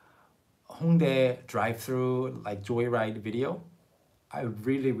Hongdae drive-through like joyride video? I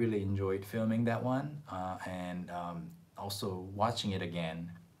really enjoyed filming that one and also watching it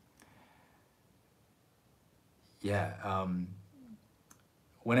again. Yeah,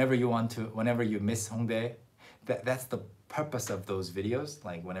 whenever you miss Hongdae, that's the purpose of those videos.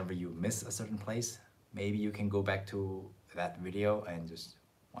 Like whenever you miss a certain place, maybe you can go back to that video and just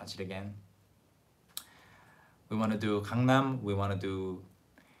watch it again. We want to do Gangnam, we want to do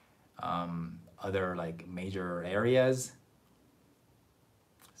other like major areas.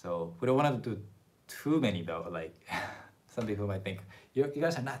 So we don't want to do too many though. Like some people might think you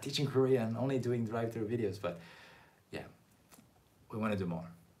guys are not teaching Korean, only doing drive-through videos. But yeah, we want to do more.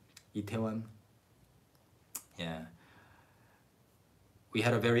 Itaewon. Yeah. We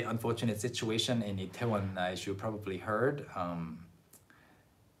had a very unfortunate situation in Itaewon, as you probably heard.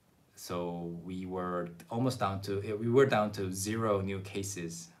 So we were down to 0 new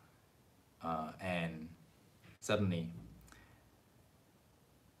cases, and suddenly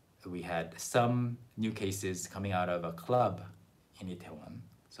we had some new cases coming out of a club in Itaewon.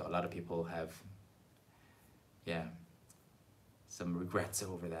 So a lot of people have, yeah, some regrets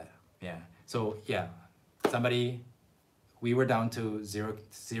over that. Yeah. So yeah, we were down to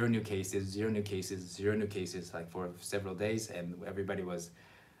zero new cases, like for several days, and everybody was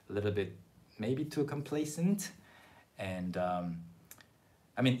a little bit maybe too complacent. And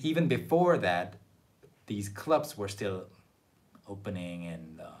I mean, even before that, these clubs were still opening,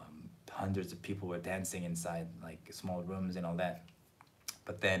 and hundreds of people were dancing inside like small rooms and all that.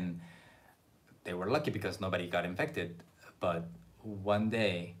 But then they were lucky because nobody got infected. But one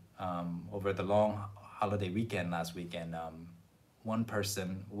day, over the long holiday weekend last weekend, one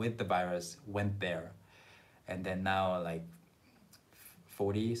person with the virus went there, and then now like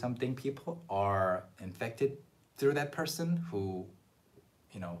 40 something people are infected through that person who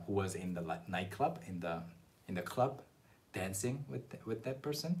was in the nightclub, in the club, dancing with that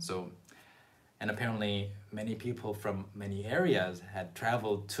person. So, and apparently many people from many areas had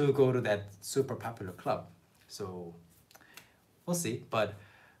traveled to go to that super popular club. So we'll see, but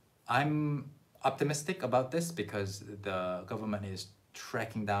I'm optimistic about this because the government is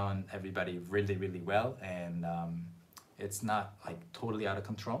tracking down everybody really well, and it's not like totally out of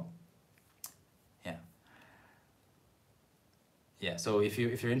control. Yeah, so if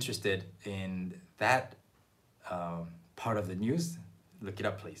you're interested in that part of the news, look it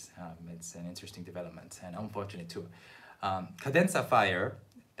up, please. It's an interesting development and unfortunate too. Cadenza Fire,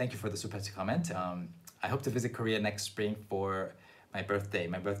 thank you for the super chat comment. I hope to visit Korea next spring for my birthday.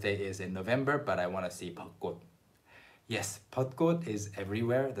 My birthday is in November, but I want to see 벚꽃. Yes, 벚꽃 is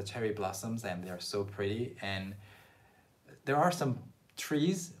everywhere, the cherry blossoms, and they're so pretty. And there are some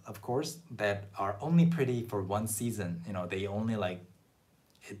trees, of course, that are only pretty for one season. They only like,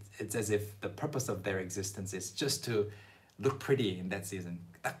 it's as if the purpose of their existence is just to look pretty in that season.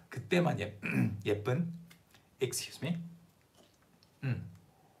 딱 그때만 예쁜. Excuse me.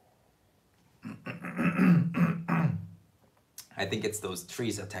 I think it's those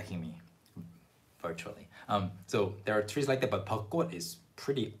trees attacking me virtually. So there are trees like that, but 벚꽃 is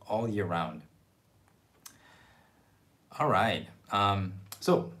pretty all year round. All right.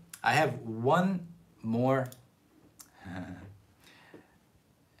 So I have one more.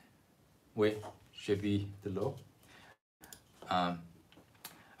 Wait, should be the low.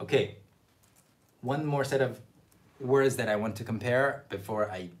 Okay. One more set of words that I want to compare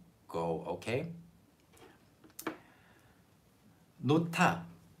before I go. Okay. 놓다,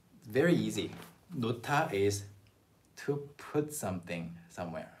 very easy. 놓다 is to put something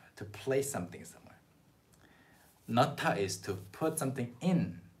somewhere, to place something somewhere. 넣다 is to put something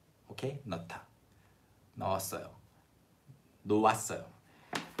in. Okay, 넣다. 넣었어요. 놓았어요.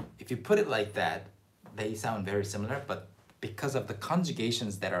 If you put it like that, they sound very similar, but because of the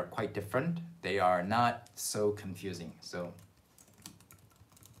conjugations that are quite different, they are not so confusing. So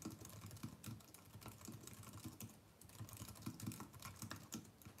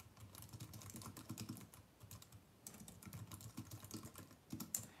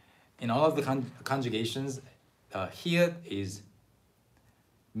in all of the conjugations, here is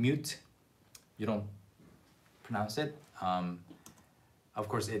mute. You don't pronounce it. Of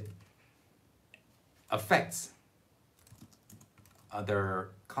course, it affects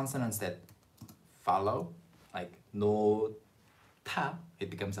other consonants that follow, like no ta, it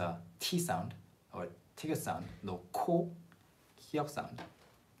becomes a T sound or ticket sound. No ko, ki역 sound.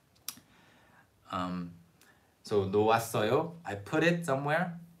 So 놓았어요, I put it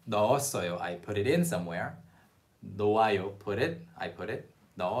somewhere. 넣었어요, I put it in somewhere. 놓아요, put it, I put it.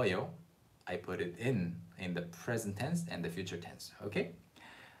 넣어요, I put it in the present tense and the future tense. Okay?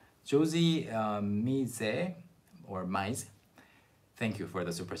 Josie Mise or Mise, thank you for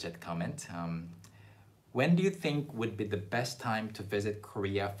the super chat comment. When do you think would be the best time to visit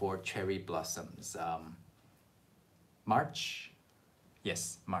Korea for cherry blossoms? March?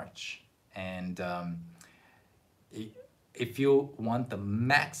 Yes, March. And if you want the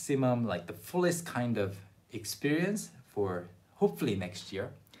maximum, like the fullest kind of experience for hopefully next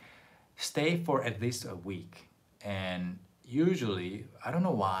year, stay for at least a week. And usually, I don't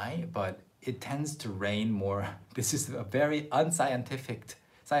know why, but it tends to rain more. This is a very unscientific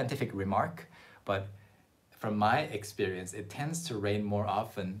scientific remark, but from my experience, it tends to rain more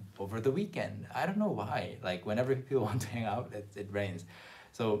often over the weekend. I don't know why. Like whenever people want to hang out, it rains.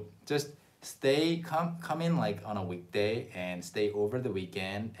 So just come in like on a weekday and stay over the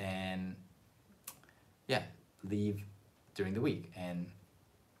weekend, and yeah, leave during the week. And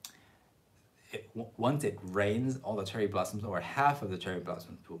once it rains, all the cherry blossoms or half of the cherry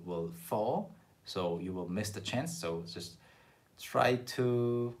blossoms will fall, so you will miss the chance. So just try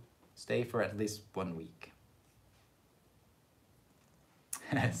to stay for at least 1 week.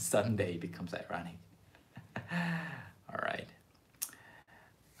 Sunday becomes ironic. All right.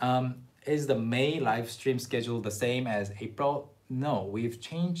 Is the May live stream schedule the same as April? No, we've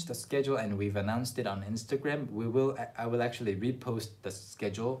changed the schedule and we've announced it on Instagram. I will actually repost the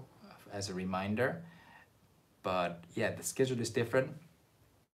schedule as a reminder. But yeah, the schedule is different.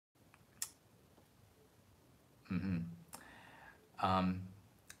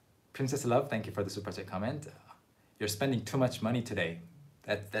 Princess Love, thank you for the super chat comment. You're spending too much money today.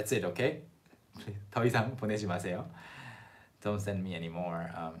 That's it, okay? 더 이상 보내지 마세요. Don't send me anymore.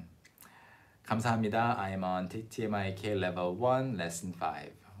 감사합니다. I'm on TTMIK level 1, lesson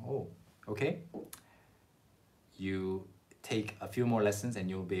 5. Oh, okay. You take a few more lessons and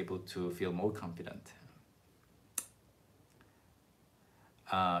you'll be able to feel more confident.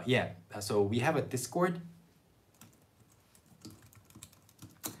 Yeah, so we have a Discord.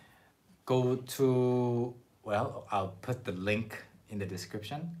 Go to, well, I'll put the link in the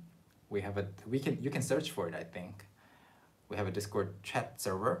description. You can search for it, I think. We have a Discord chat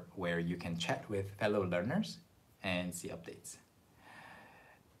server where you can chat with fellow learners and see updates.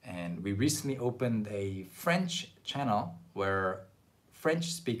 And we recently opened a French channel where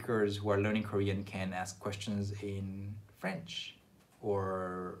French speakers who are learning Korean can ask questions in French,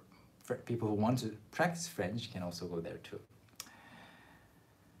 or people who want to practice French can also go there too.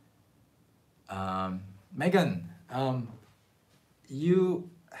 Megan, you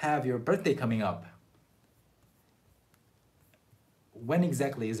have your birthday coming up. When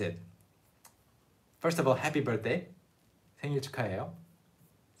exactly is it? First of all, happy birthday. 생일 축하해요.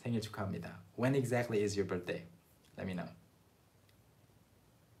 생일 축하합니다. When exactly is your birthday? Let me know.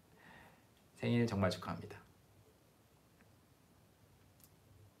 생일 정말 축하합니다.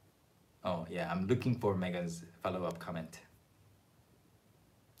 Oh yeah, I'm looking for Megan's follow-up comment.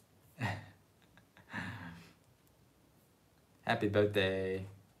 Happy birthday.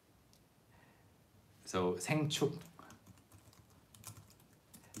 So 생축.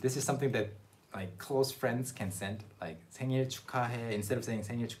 This is something that like close friends can send, like 생일 축하해. Instead of saying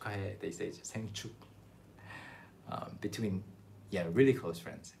생일 축하해, they say 생축. Between, yeah, really close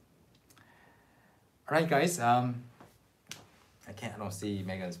friends. All right, guys. I don't see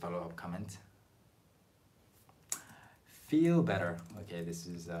Megan's follow-up comment. Feel better. Okay, this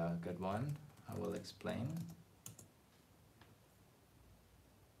is a good one. I will explain.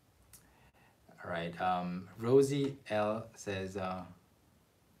 All right. Rosie L says.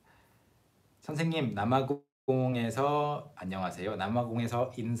 선생님, 남아공에서 안녕하세요.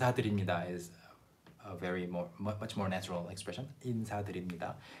 남아공에서 인사드립니다 is a much more natural expression.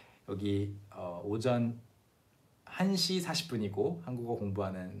 인사드립니다. 여기 오전 1시 40분이고 한국어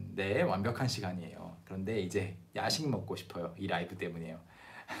공부하는데 완벽한 시간이에요. 그런데 이제 야식 먹고 싶어요. 이 라이브 때문이에요.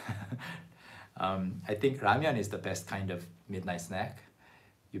 I think ramen is the best kind of midnight snack.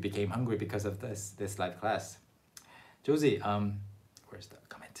 You became hungry because of this live class. Josie, where's the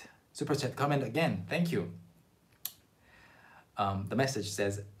comment? Super chat comment again. Thank you. The message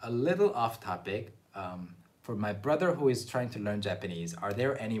says, a little off topic. For my brother who is trying to learn Japanese, are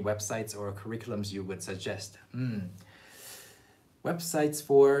there any websites or curriculums you would suggest? Websites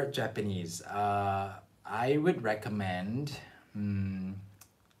for Japanese. I would recommend,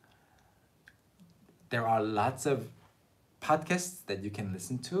 there are lots of podcasts that you can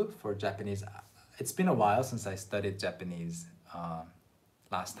listen to for Japanese. It's been a while since I studied Japanese.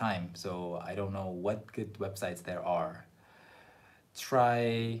 last time, so I don't know what good websites there are.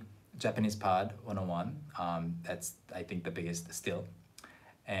 Try Japanese Pod 101. That's, I think, the biggest still.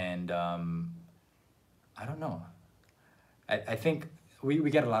 And I don't know. I think we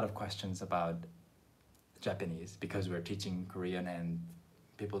get a lot of questions about Japanese because we're teaching Korean, and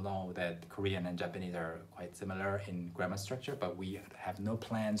people know that Korean and Japanese are quite similar in grammar structure, but we have no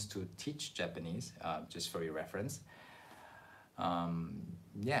plans to teach Japanese, just for your reference.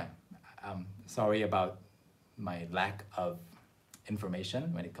 Yeah, sorry about my lack of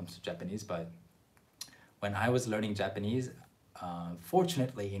information when it comes to Japanese, but when I was learning Japanese,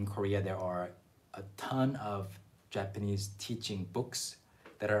 fortunately in Korea there are a ton of Japanese teaching books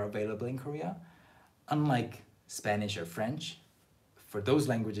that are available in Korea. Unlike Spanish or French, for those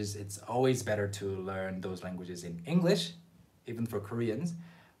languages it's always better to learn those languages in English, even for Koreans,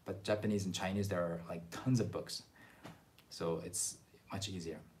 but Japanese and Chinese there are like tons of books, so it's much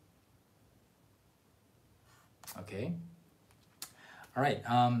easier. Okay. All right.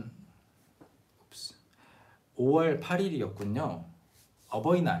 Oops. 5월 8일이었군요.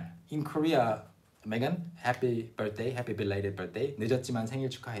 어버이날. In Korea, Megan, happy birthday, happy belated birthday. 늦었지만 생일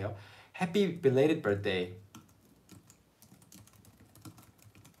축하해요. Happy belated birthday.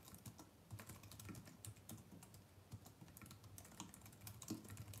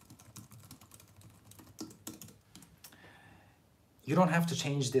 You don't have to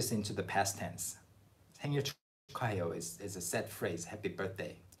change this into the past tense. 생일 축하해요 is a set phrase. Happy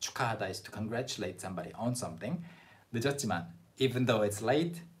birthday. 축하하다 is to congratulate somebody on something. 늦었지만, even though it's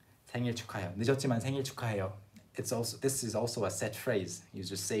late, 생일 축하해요. 늦었지만 생일 축하해요. This is also a set phrase. You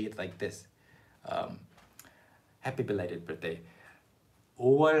just say it like this. Happy belated birthday.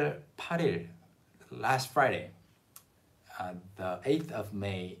 5월 8일, last Friday. The 8th of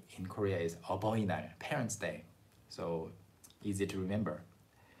May in Korea is 어버이날, Parents' Day. So easy to remember.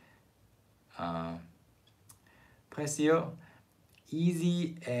 Presio,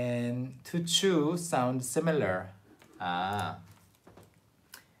 easy and to chew sound similar. To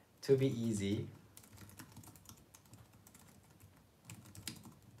be easy.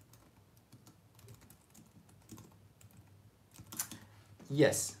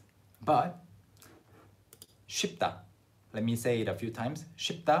 Yes, but 쉽다. Let me say it a few times.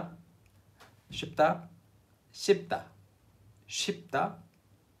 쉽다, 쉽다, 쉽다, 쉽다,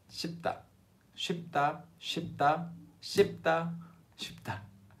 쉽다, 쉽다, 쉽다, 쉽다, 쉽다,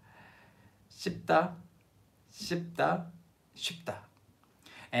 쉽다, 쉽다, 쉽다.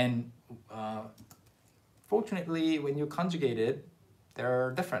 And fortunately, when you conjugate it,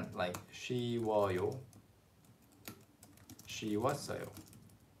 they're different. Like 씹어요, 씹었어요.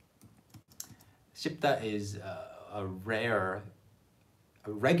 씹다 is a regular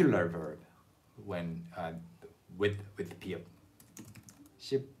verb when with p.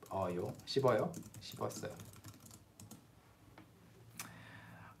 씹어요, 씹어요, 씹었어요.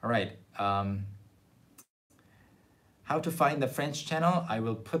 All right. How to find the French channel? I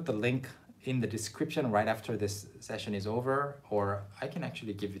will put the link in the description right after this session is over, or I can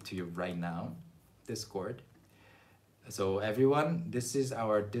actually give it to you right now. Discord. So everyone, this is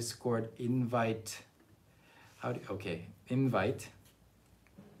our Discord invite. Invite.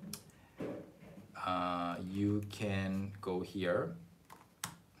 You can go here.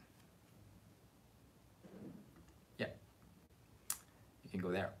 Yeah, you can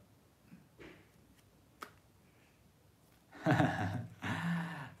go there.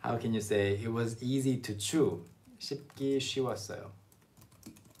 How can you say it was easy to chew? 씹기 쉬웠어요.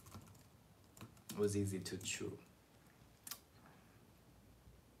 It was easy to chew.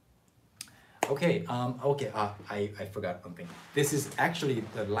 Okay, I forgot one thing. This is actually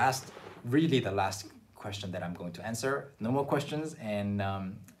the last question that I'm going to answer. No more questions, and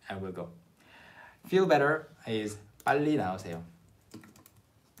I will go. Feel better is 빨리 나오세요.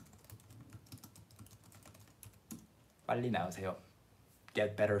 빨리 나오세요.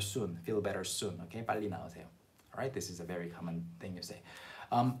 Get better soon. Feel better soon. Okay, 빨리 나오세요. All right, this is a very common thing you say.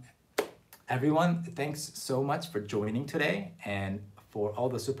 Everyone, thanks so much for joining today and for all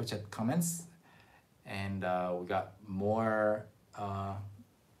the super chat comments. And we got more.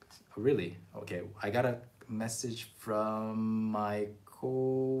 Really? Okay, I got a message from my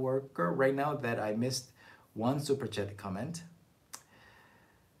coworker right now that I missed one super chat comment.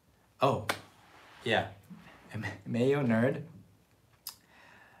 Oh, yeah. Mayo Nerd.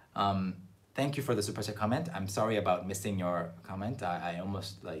 Thank you for the super chat comment. I'm sorry about missing your comment. I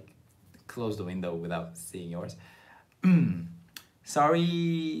almost like closed the window without seeing yours.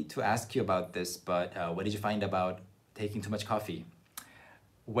 Sorry to ask you about this, but what did you find about taking too much coffee?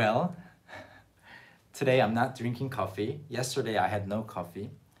 Well, Today I'm not drinking coffee. Yesterday I had no coffee.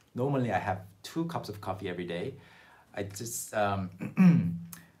 Normally I have 2 cups of coffee every day. I just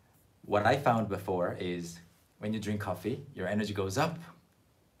what I found before is when you drink coffee, your energy goes up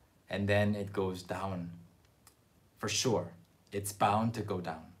and then it goes down. For sure, it's bound to go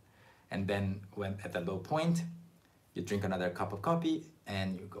down. And then when at the low point, you drink another cup of coffee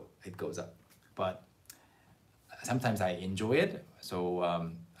and it goes up. But sometimes I enjoy it.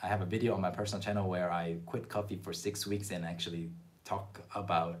 So I have a video on my personal channel where I quit coffee for 6 weeks and actually talk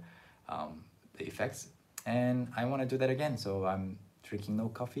about the effects. And I want to do that again. So I'm drinking no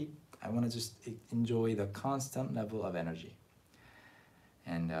coffee. I want to just enjoy the constant level of energy.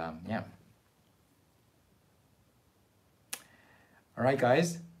 And yeah. All right,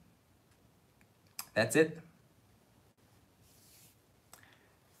 guys. That's it.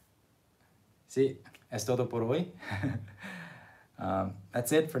 Sí, es todo por hoy.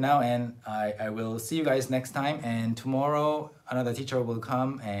 That's it for now, and I will see you guys next time. And tomorrow another teacher will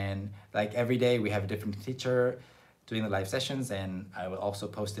come, and like every day we have a different teacher doing the live sessions, and I will also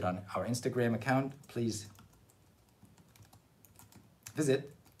post it on our Instagram account. Please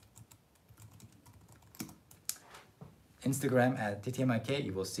visit Instagram at TTMIK.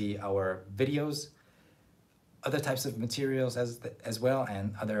 You will see our videos, other types of materials as well,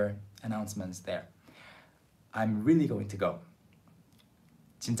 and other announcements there. I'm really going to go.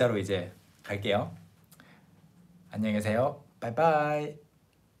 진짜로 이제 갈게요. 안녕히 계세요. 바이바이.